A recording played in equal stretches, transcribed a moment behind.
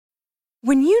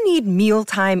When you need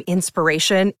mealtime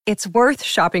inspiration, it's worth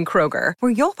shopping Kroger,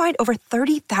 where you'll find over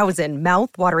 30,000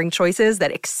 mouth-watering choices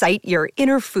that excite your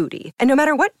inner foodie. And no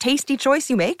matter what tasty choice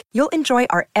you make, you'll enjoy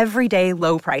our everyday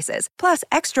low prices, plus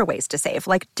extra ways to save,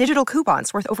 like digital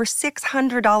coupons worth over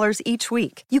 $600 each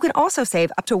week. You can also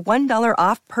save up to $1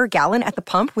 off per gallon at the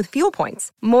pump with fuel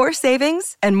points. More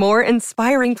savings and more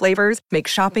inspiring flavors make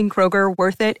shopping Kroger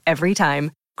worth it every time.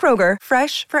 Kroger,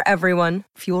 fresh for everyone.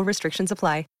 Fuel restrictions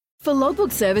apply. For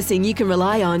logbook servicing you can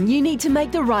rely on, you need to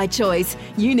make the right choice.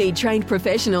 You need trained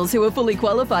professionals who are fully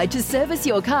qualified to service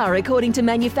your car according to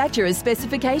manufacturer's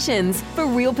specifications. For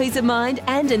real peace of mind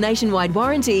and a nationwide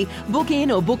warranty, book in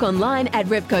or book online at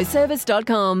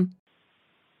repcoservice.com.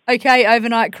 Okay,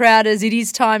 overnight crowders, it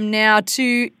is time now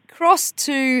to cross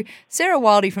to Sarah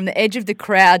Wildy from the edge of the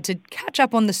crowd to catch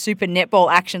up on the Super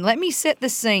Netball action. Let me set the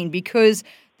scene because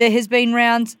there has been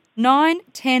rounds 9,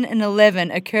 10 and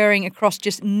 11 occurring across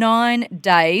just 9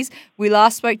 days. We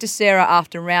last spoke to Sarah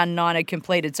after round 9 had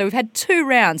completed. So we've had 2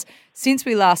 rounds since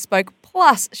we last spoke,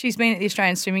 plus she's been at the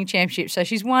Australian Swimming Championship. So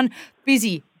she's one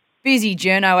busy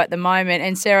journo at the moment.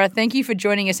 And Sarah, thank you for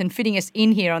joining us and fitting us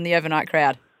in here on the Overnight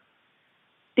Crowd.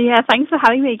 Yeah, thanks for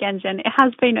having me again, Jen. It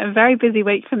has been a very busy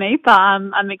week for me, but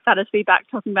I'm excited to be back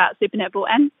talking about Super Netball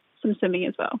and some swimming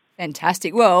as well.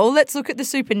 Fantastic. Well, let's look at the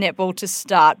Super Netball to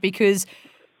start, because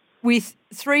with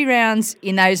 3 rounds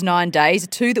in those 9 days,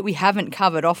 2 that we haven't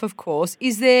covered off, of course,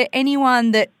 is there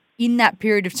anyone that in that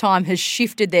period of time has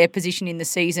shifted their position in the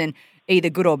season, either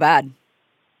good or bad?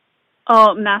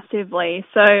 Oh, massively.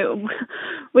 So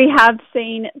we have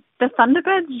seen the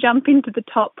Thunderbirds jump into the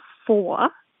top 4,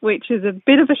 which is a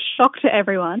bit of a shock to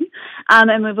everyone.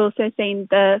 And we've also seen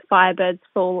the Firebirds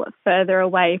fall further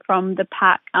away from the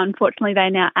pack. Unfortunately,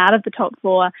 they're now out of the top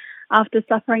 4 after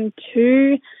suffering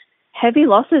 2 heavy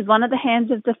losses, one at the hands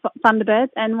of the Thunderbirds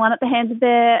and one at the hands of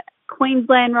their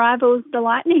Queensland rivals, the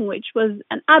Lightning, which was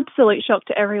an absolute shock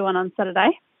to everyone on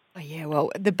Saturday. Oh, yeah, well,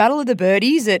 the Battle of the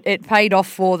Birdies, it paid off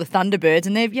for the Thunderbirds,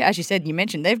 and they've, as you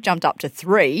mentioned, they've jumped up to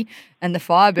 3, and the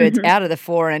Firebirds out of the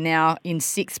 4 are now in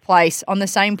 6th place on the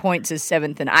same points as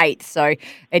 7th and 8th. So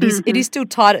it is still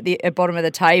tight at the bottom of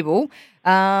the table.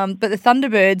 But the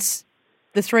Thunderbirds,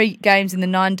 the 3 games in the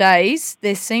 9 days,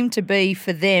 there seemed to be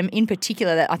for them in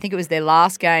particular, that I think it was their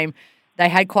last game, they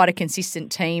had quite a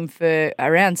consistent team for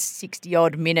around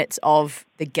 60-odd minutes of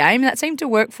the game. That seemed to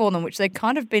work for them, which they'd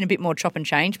kind of been a bit more chop and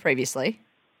change previously.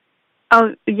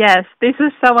 Oh, yes. This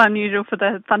was so unusual for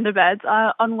the Thunderbirds.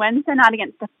 On Wednesday night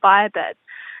against the Firebirds,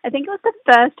 I think it was the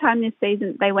first time this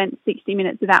season they went 60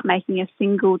 minutes without making a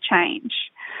single change.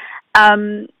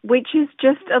 Which is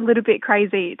just a little bit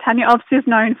crazy. Tanya Obst is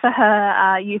known for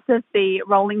her use of the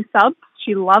rolling subs.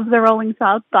 She loves the rolling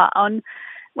sub, but on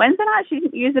Wednesday night she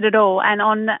didn't use it at all. And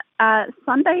on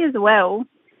Sunday as well,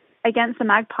 against the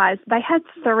Magpies, they had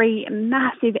 3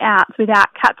 massive outs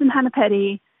without Captain Hannah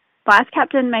Petty, Vice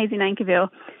Captain Maisie Nankerville,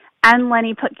 and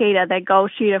Lenny Potgieter, their goal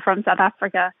shooter from South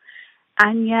Africa.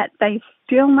 And yet they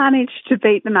still managed to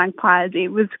beat the Magpies.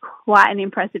 It was quite an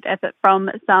impressive effort from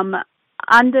some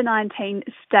under-19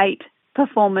 state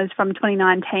performers from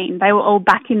 2019. They were all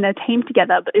back in their team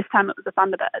together, but this time it was the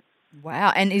Thunderbirds.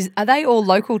 Wow. And are they all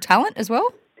local talent as well?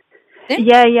 Then?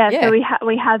 Yeah. So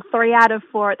we had 3 out of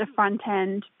 4 at the front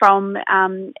end from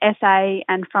SA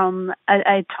and from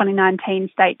a 2019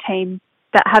 state team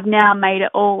that have now made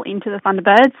it all into the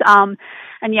Thunderbirds.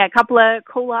 A couple of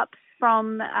call-ups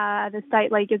from the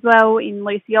state league as well in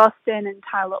Lucy Austin and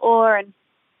Tyler Orr, and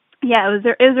yeah, it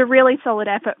was a really solid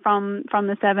effort from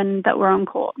the 7 that were on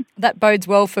court. That bodes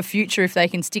well for future if they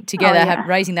can stick together,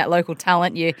 raising that local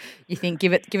talent. You think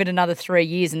give it another 3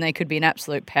 years and they could be an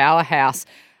absolute powerhouse.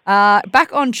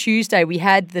 Back on Tuesday, we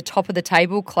had the top of the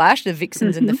table clash. The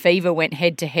Vixens and the Fever went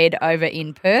head to head over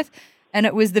in Perth, and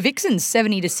it was the Vixens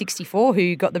 70-64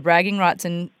 who got the bragging rights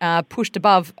and pushed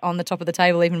above on the top of the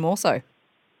table even more so.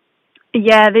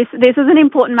 Yeah, this was an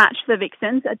important match for the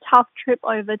Vixens. A tough trip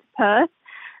over to Perth.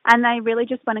 And they really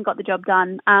just went and got the job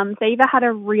done. Fever had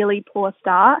a really poor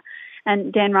start,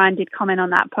 and Dan Ryan did comment on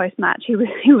that post-match. He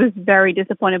was very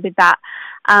disappointed with that.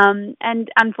 And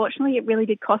unfortunately, it really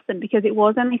did cost them because it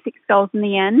was only 6 goals in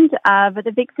the end. But the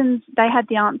Vixens, they had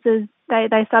the answers.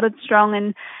 They started strong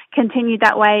and continued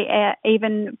that way,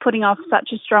 even putting off such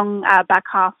a strong back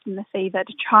half from the Fever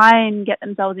to try and get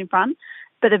themselves in front.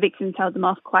 But the Vixens held them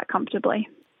off quite comfortably.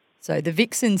 So the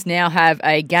Vixens now have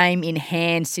a game in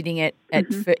hand sitting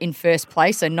in first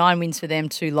place, so 9 wins for them,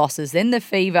 2 losses. Then the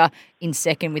Fever in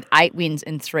second with 8 wins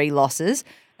and 3 losses.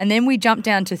 And then we jump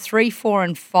down to 3, 4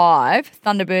 and 5,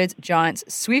 Thunderbirds, Giants,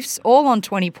 Swifts, all on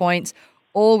 20 points,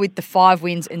 all with the 5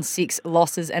 wins and 6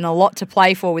 losses, and a lot to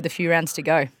play for with a few rounds to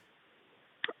go.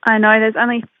 I know there's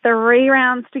only 3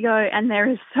 rounds to go and there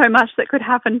is so much that could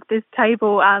happen to this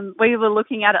table. We were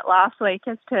looking at it last week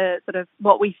as to sort of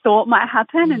what we thought might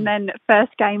happen, and then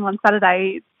first game on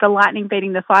Saturday, the Lightning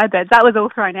beating the Firebirds, that was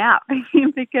all thrown out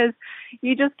because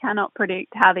you just cannot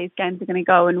predict how these games are going to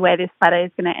go and where this ladder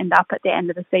is going to end up at the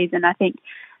end of the season. I think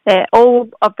that all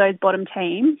of those bottom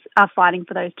teams are fighting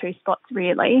for those 2 spots,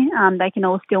 really. They can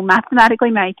all still mathematically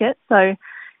make it, so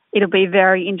it'll be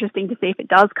very interesting to see if it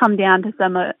does come down to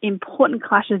some important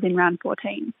clashes in round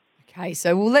 14. Okay,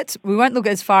 so we won't look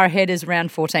as far ahead as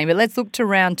round 14, but let's look to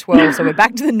round 12. So we're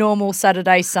back to the normal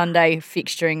Saturday, Sunday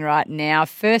fixturing right now.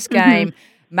 First game,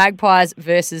 Magpies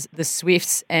versus the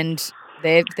Swifts, and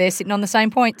they're sitting on the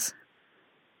same points.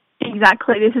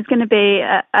 Exactly. This is going to be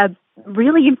a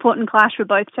really important clash for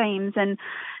both teams, and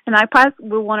the Magpies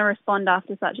will want to respond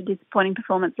after such a disappointing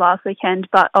performance last weekend,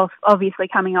 but obviously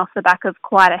coming off the back of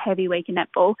quite a heavy week in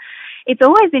netball. It's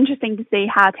always interesting to see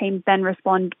how teams then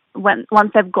respond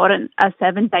once they've gotten a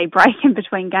 7-day break in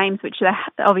between games, which they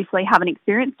obviously haven't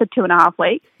experienced for 2.5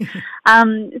 weeks.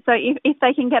 So if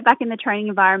they can get back in the training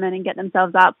environment and get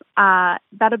themselves up,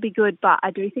 that'll be good, but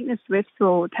I do think the Swifts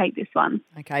will take this one.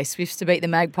 Okay, Swifts to beat the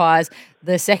Magpies.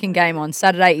 The second game on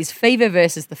Saturday is Fever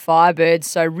versus the Firebirds,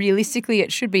 so realistically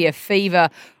it should be a Fever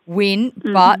win,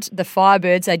 but the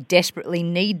Firebirds, they desperately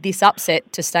need this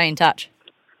upset to stay in touch.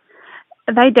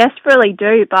 They desperately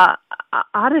do, but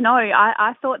I don't know.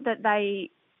 I thought that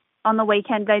on the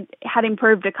weekend, they had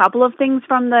improved a couple of things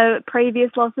from the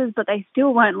previous losses, but they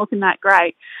still weren't looking that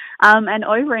great. And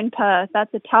over in Perth,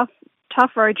 that's a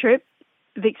tough road trip.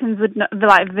 Vixens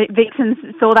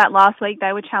saw that last week.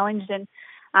 They were challenged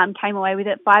and came away with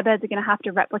it. Firebirds are going to have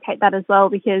to replicate that as well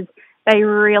because they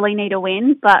really need a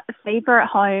win. But Fever at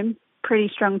home, pretty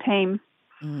strong team.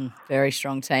 Very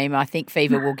strong team. I think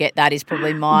Fever will get that is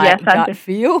probably my gut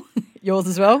feel. Yours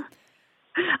as well?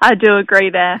 I do agree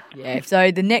there. Yeah,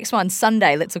 so the next one,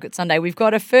 Sunday, let's look at Sunday. We've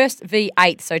got a first v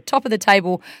 8th, so top of the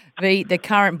table v the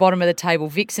current bottom of the table,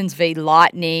 Vixens v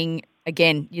Lightning.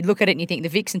 Again, you look at it and you think the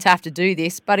Vixens have to do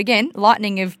this, but again,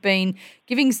 Lightning have been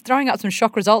throwing up some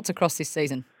shock results across this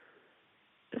season.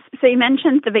 So you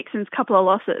mentioned the Vixens' couple of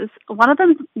losses. One of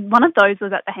those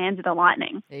was at the hands of the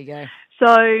Lightning. There you go.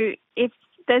 So if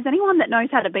there's anyone that knows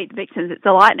how to beat the Vixens, it's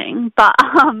the Lightning. But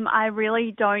I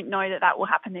really don't know that will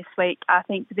happen this week. I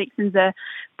think the Vixens are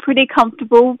pretty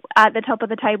comfortable at the top of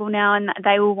the table now, and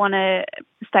they will want to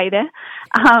stay there.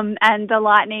 And the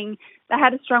Lightning, they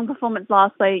had a strong performance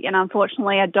last week, and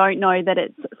unfortunately, I don't know that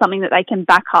it's something that they can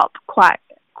back up quite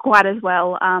as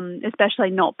well, especially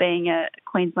not being a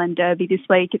Queensland Derby this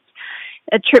week. It's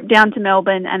a trip down to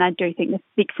Melbourne, and I do think the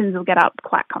Vixens will get up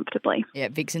quite comfortably. Yeah,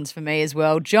 Vixens for me as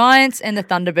well. Giants and the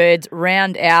Thunderbirds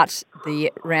round out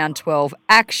the round 12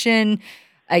 action.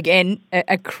 Again,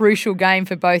 a crucial game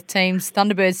for both teams.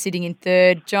 Thunderbirds sitting in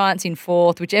third, Giants in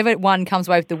fourth. Whichever one comes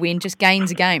away with the win just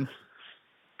gains a game.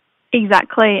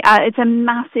 Exactly. It's a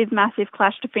massive, massive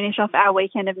clash to finish off our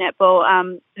weekend of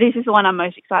netball. This is the one I'm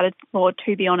most excited for,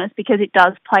 to be honest, because it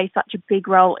does play such a big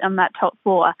role in that top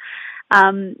 4.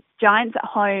 Giants at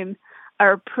home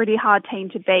are a pretty hard team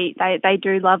to beat. They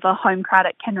do love a home crowd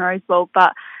at Ken Rosewell,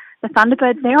 but the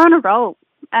Thunderbirds, they're on a roll.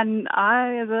 And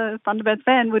I, as a Thunderbirds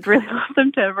fan, would really love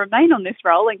them to remain on this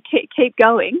roll and keep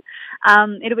going.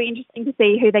 It'll be interesting to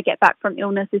see who they get back from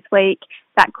illness this week.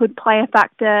 That could play a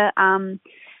factor.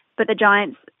 But the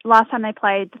Giants, last time they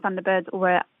played, the Thunderbirds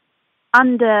were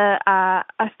under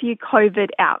a few COVID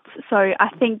outs. So I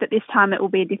think that this time it will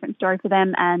be a different story for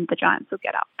them and the Giants will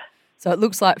get up. So it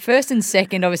looks like first and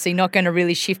second, obviously not going to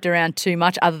really shift around too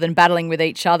much other than battling with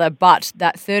each other, but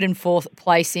that third and fourth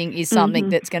placing is something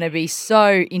that's going to be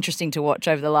so interesting to watch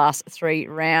over the last 3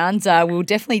 rounds. We'll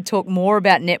definitely talk more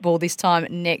about netball this time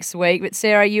next week. But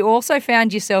Sarah, you also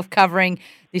found yourself covering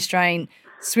the Australian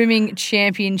Swimming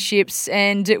Championships,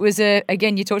 and it was,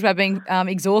 again, you talked about being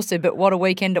exhausted, but what a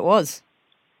weekend it was.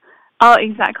 Oh,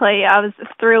 exactly. I was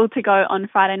thrilled to go on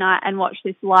Friday night and watch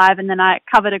this live, and then I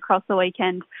covered across the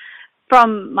weekend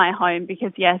from my home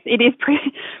because, yes, it is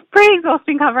pretty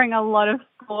exhausting covering a lot of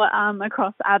sport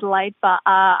across Adelaide, but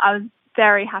I was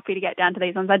very happy to get down to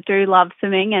these ones. I do love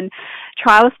swimming, and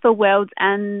trials for Worlds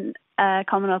and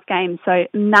Commonwealth Games, so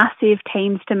massive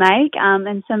teams to make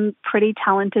and some pretty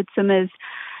talented swimmers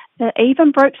that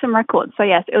even broke some records. So,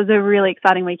 yes, it was a really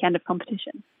exciting weekend of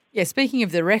competition. Yeah, speaking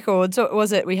of the records, what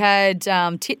was it? We had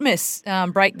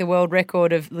Titmus break the world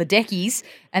record of Ledecky's,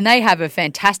 and they have a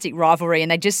fantastic rivalry,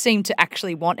 and they just seem to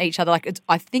actually want each other.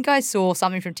 I think I saw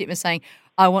something from Titmus saying,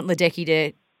 I want Ledecky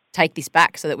to take this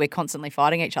back so that we're constantly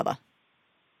fighting each other.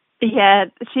 Yeah,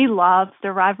 she loves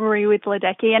the rivalry with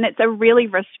Ledecky, and it's a really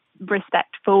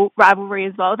respectful rivalry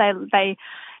as well. They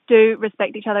do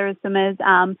respect each other as swimmers,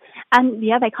 and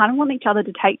they kind of want each other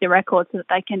to take the record so that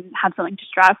they can have something to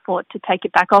strive for to take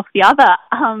it back off the other.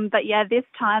 But this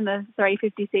time of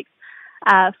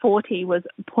 3:56.40 was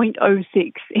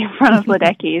 0.06 in front of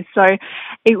Ledecky, so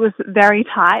it was very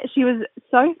tight. She was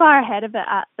so far ahead of it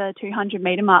at the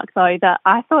 200-metre mark, though, that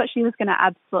I thought she was going to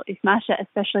absolutely smash it,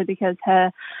 especially because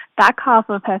her back half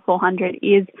of her 400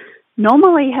 is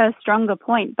normally her stronger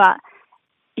point, but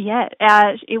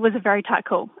it was a very tight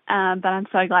call, but I'm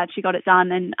so glad she got it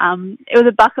done. And it was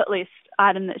a bucket list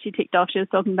item that she ticked off. She was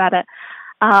talking about it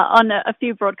on a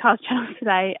few broadcast channels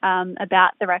today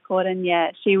about the record. And,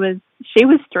 she was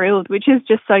thrilled, which is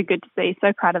just so good to see,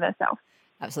 so proud of herself.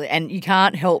 Absolutely. And you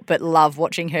can't help but love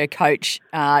watching her coach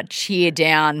cheer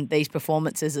down these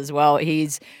performances as well.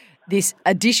 He's this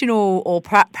additional or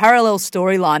parallel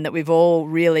storyline that we've all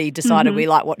really decided we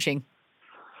like watching.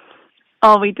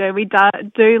 Oh, we do. We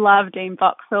do love Dean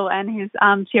Boxall and his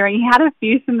cheering. He had a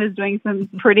few swimmers doing some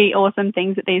pretty awesome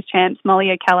things at these champs,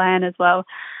 Molly O'Callaghan as well.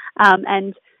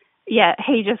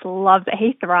 He just loves it.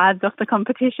 He thrives off the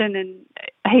competition and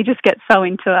he just gets so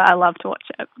into it. I love to watch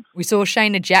it. We saw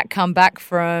Shayna Jack come back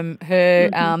from her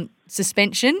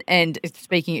suspension, and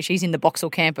she's in the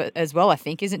Boxall camp as well, I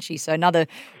think, isn't she? So another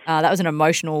that was an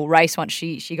emotional race once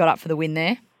she got up for the win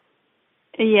there.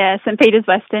 Yeah, St. Peter's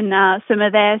Western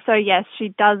swimmer there. So, yes,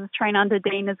 she does train under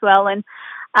Dean as well. And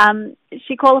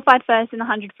she qualified first in the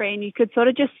 100 free, and you could sort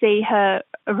of just see her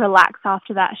relax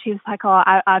after that. She was like,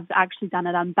 I've actually done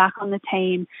it. I'm back on the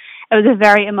team. It was a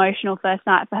very emotional first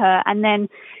night for her. And then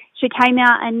she came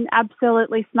out and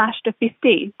absolutely smashed a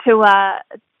 50 to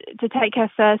take her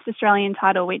first Australian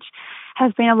title, which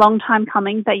has been a long time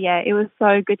coming. But, it was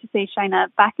so good to see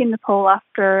Shayna back in the pool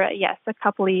after, a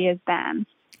couple of years ban.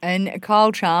 And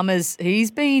Kyle Chalmers, he's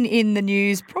been in the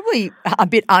news probably a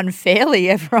bit unfairly,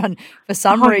 everyone, for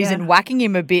some reason, whacking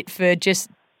him a bit for just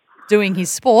doing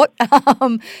his sport.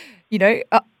 I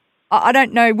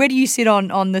don't know. Where do you sit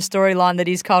on the storyline that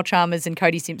is Kyle Chalmers and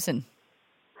Cody Simpson?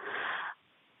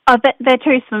 They're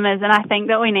two swimmers, and I think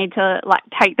that we need to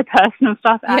take the personal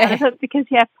stuff out of it because,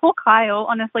 poor Kyle,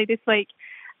 honestly, this week,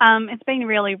 it's been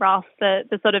really rough,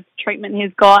 the sort of treatment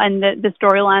he's got and the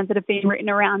storylines that have been written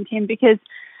around him because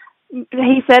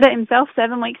he said it himself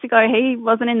 7 weeks ago. He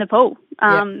wasn't in the pool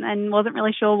and wasn't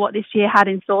really sure what this year had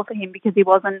in store for him because he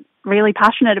wasn't really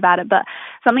passionate about it. But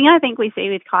something I think we see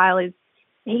with Kyle is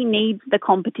he needs the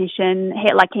competition.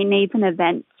 He needs an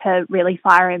event to really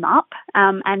fire him up.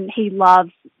 And he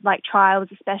loves trials,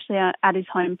 especially at his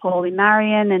home pool in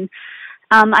Marion. And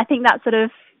I think that sort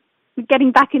of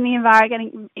getting back in the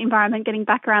environment, getting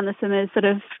back around the swimmers sort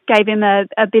of gave him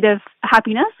a bit of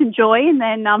happiness and joy. And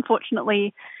then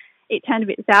unfortunately it turned a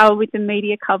bit sour with the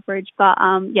media coverage. But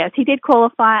yes, he did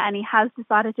qualify and he has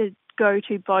decided to go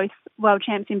to both World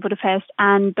Champs in Budapest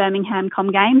and Birmingham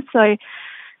Com Games. So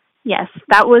yes,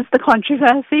 that was the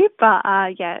controversy. But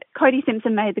Cody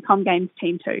Simpson made the Com Games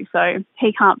team too, so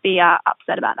he can't be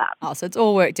upset about that. Oh, so it's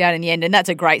all worked out in the end, and that's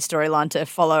a great storyline to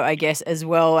follow, I guess, as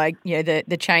well.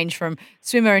 The change from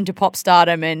swimmer into pop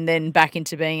stardom and then back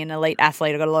into being an elite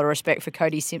athlete. I've got a lot of respect for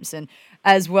Cody Simpson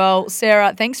as well.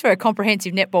 Sarah, thanks for a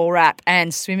comprehensive netball wrap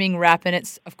and swimming wrap, and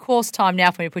it's, of course, time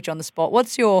now for me to put you on the spot.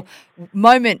 What's your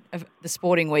moment of the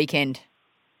sporting weekend?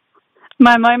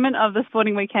 My moment of the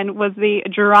sporting weekend was the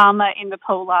drama in the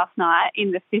pool last night in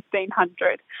the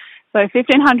 1500. So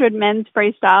 1500 men's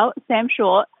freestyle, Sam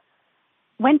Short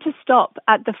went to stop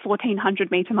at the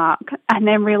 1400 metre mark and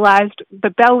then realised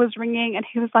the bell was ringing and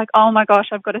he was like, oh my gosh,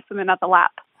 I've got to swim another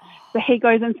lap. So he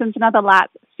goes and swims another lap,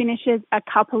 finishes a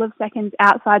couple of seconds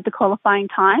outside the qualifying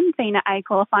time, VINA A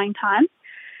qualifying time,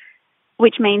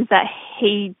 which means that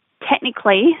he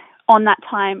technically on that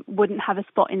time wouldn't have a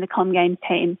spot in the Com Games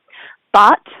team.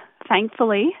 But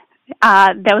thankfully,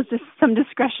 there was just some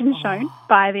discretion shown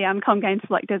by the Com Games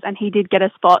selectors and he did get a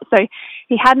spot. So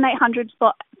he had an 800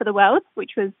 spot for the Worlds,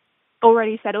 which was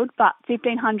already settled, but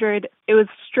 1500, it was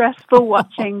stressful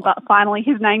watching, but finally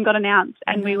his name got announced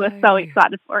and we were so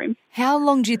excited for him. How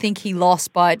long do you think he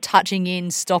lost by touching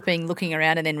in, stopping, looking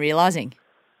around and then realising?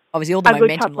 Obviously all the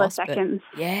momentum lost. A good couple of seconds.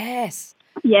 Yes.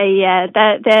 Yeah.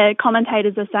 The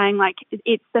commentators are saying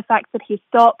it's the fact that he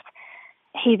stopped.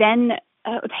 He then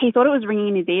he thought it was ringing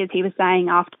in his ears. He was saying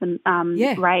after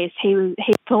the race, he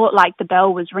thought the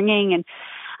bell was ringing, and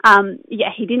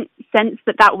he didn't sense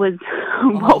that was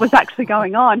what was actually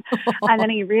going on. And then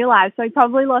he realised, so he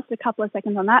probably lost a couple of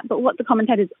seconds on that. But what the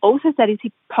commentators also said is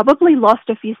he probably lost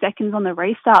a few seconds on the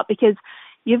restart because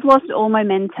you've lost all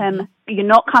momentum you're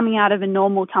not coming out of a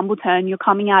normal tumble turn. You're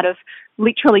coming out of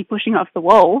literally pushing off the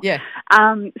wall. Yeah.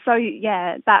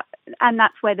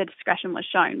 That's where the discretion was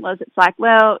shown. Was it's like,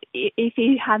 well, if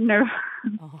he hadn't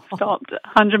stopped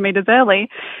 100 metres early,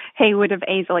 he would have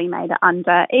easily made it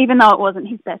under. Even though it wasn't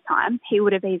his best time, he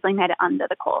would have easily made it under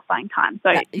the qualifying time.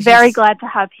 So very glad to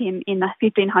have him in the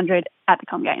 1500 at the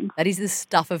Com Games. That is the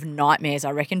stuff of nightmares,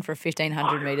 I reckon, for a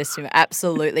 1500 metre swimmer.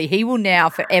 Absolutely. He will now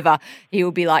forever, he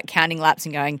will be like counting laps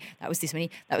and going, that was this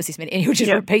many, and he'll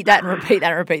just repeat that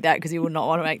because he will not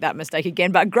want to make that mistake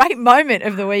again. But great moment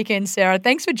of the weekend, Sarah.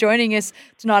 Thanks for joining us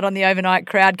tonight on the Overnight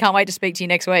Crowd. Can't wait to speak to you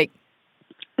next week.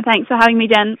 Thanks for having me,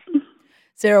 Jen.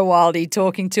 Sarah Wildy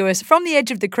talking to us from the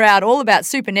edge of the crowd all about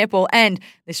Super Netball and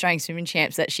the Australian Swimming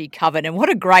Champs that she covered. And what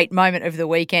a great moment of the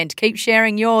weekend. Keep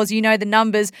sharing yours. You know the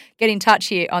numbers. Get in touch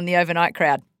here on the Overnight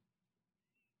Crowd.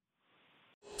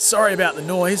 Sorry about the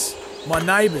noise. My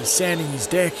neighbour's sanding his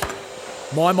deck.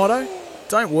 My motto?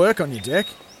 Don't work on your deck.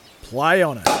 Play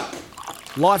on it.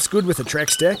 Life's good with a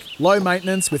Trex deck. Low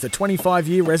maintenance with a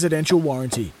 25-year residential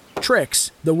warranty.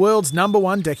 Trex, the world's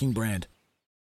 #1 decking brand.